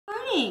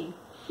morning.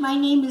 My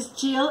name is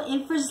Jill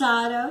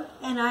Infrazzado,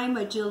 and I'm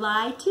a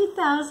July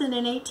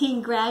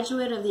 2018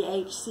 graduate of the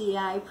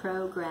HCI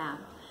program.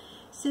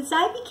 Since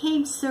I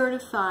became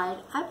certified,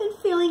 I've been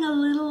feeling a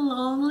little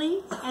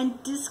lonely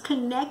and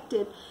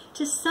disconnected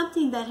to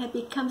something that had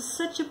become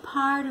such a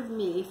part of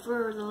me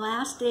for the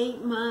last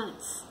 8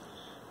 months.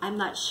 I'm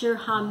not sure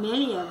how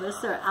many of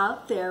us are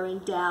out there in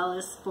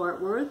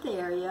Dallas-Fort Worth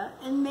area,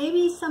 and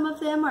maybe some of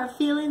them are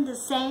feeling the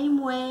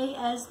same way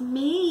as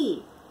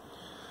me.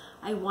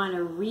 I want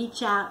to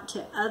reach out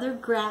to other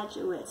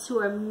graduates who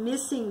are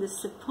missing the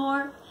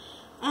support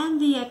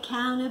and the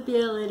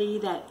accountability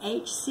that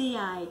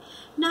HCI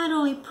not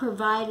only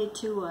provided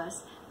to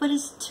us, but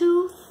is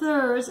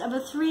 2/3 of a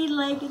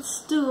 3-legged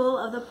stool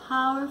of the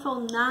powerful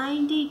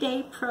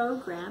 90-day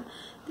program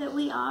that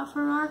we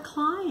offer our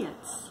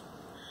clients.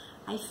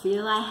 I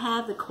feel I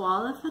have the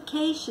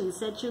qualifications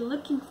that you're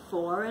looking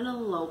for in a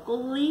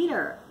local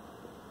leader.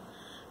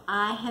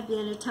 I have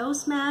been a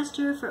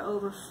Toastmaster for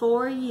over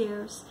 4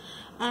 years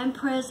and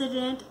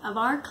president of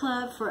our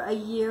club for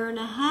 1.5 years.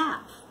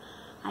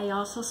 I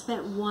also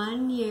spent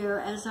 1 year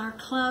as our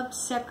club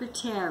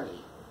secretary.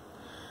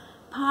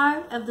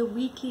 Part of the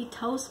weekly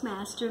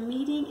Toastmaster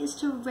meeting is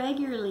to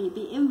regularly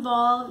be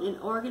involved in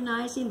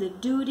organizing the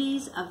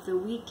duties of the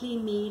weekly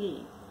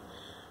meeting.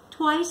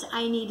 Twice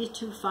I needed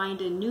to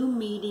find a new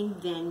meeting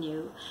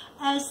venue,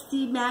 as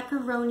the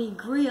Macaroni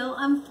Grill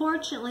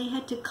unfortunately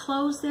had to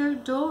close their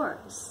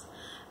doors.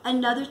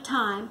 Another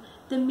time,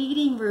 the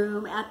meeting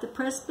room at the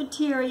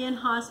Presbyterian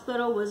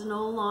Hospital was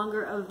no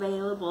longer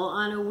available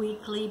on a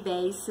weekly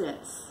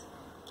basis.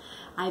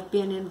 I've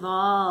been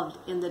involved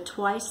in the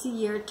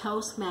twice-a-year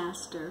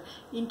Toastmaster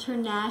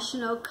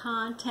International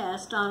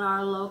Contest on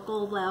our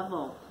local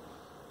level.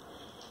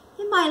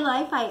 In my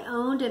life, I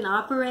owned and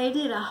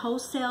operated a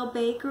wholesale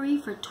bakery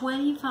for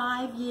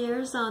 25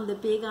 years on the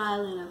Big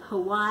Island of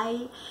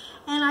Hawaii,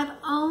 and I've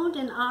owned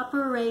and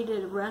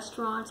operated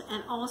restaurants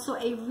and also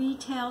a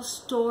retail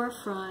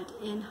storefront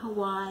in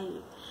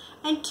Hawaii,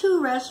 and 2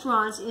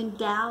 restaurants in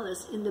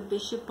Dallas in the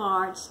Bishop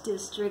Arts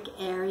District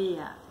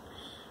area.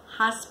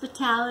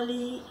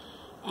 Hospitality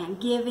and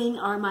giving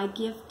are my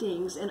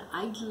giftings, and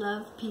I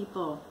love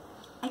people.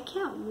 I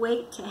can't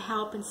wait to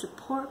help and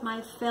support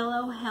my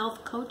fellow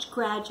health coach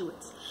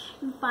graduates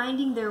in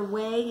finding their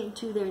way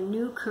into their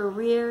new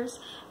careers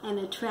and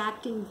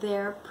attracting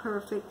their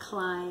perfect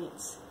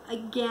clients.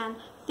 Again,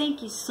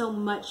 thank you so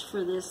much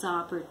for this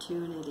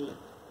opportunity.